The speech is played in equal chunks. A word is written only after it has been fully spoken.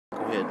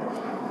ahead.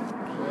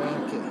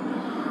 Okay.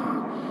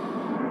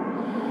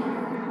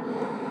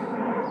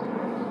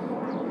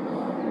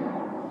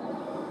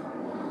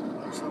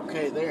 Looks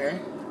okay there.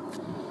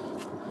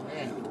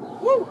 Yeah.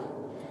 Woo!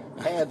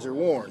 Pads are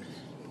worn.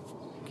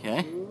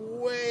 Okay.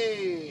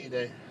 Way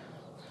there.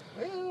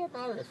 Well,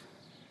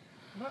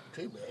 not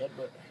too bad,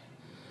 but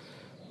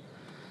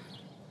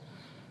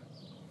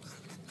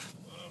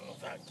I don't know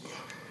if I can.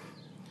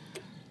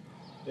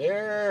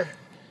 They're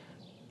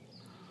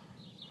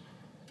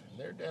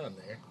down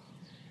there.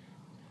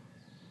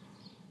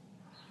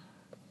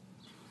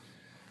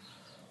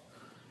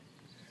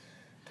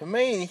 To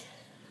me,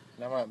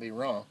 and I might be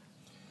wrong,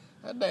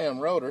 that damn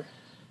rotor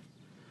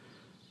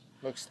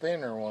looks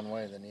thinner one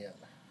way than the other.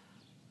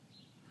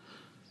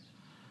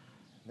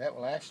 That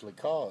will actually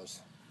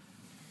cause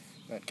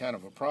that kind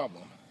of a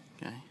problem.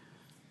 Okay.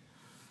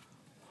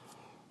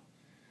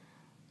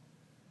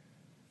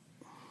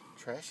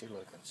 Trashy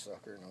looking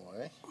sucker in a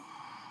way.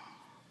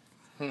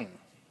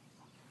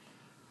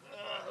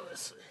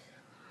 Let's see.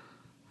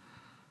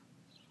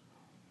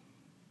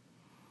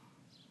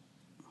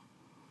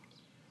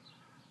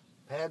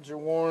 Pads are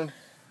worn.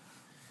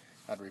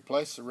 I'd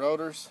replace the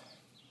rotors.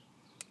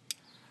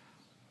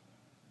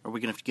 Are we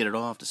going to have to get it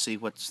off to see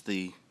what's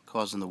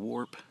causing the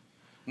warp?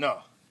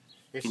 No.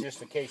 It's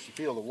just in case you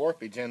feel the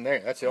warpage in there.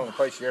 That's the only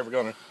place you're ever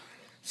going to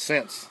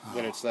sense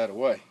that it's that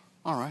way.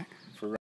 All right.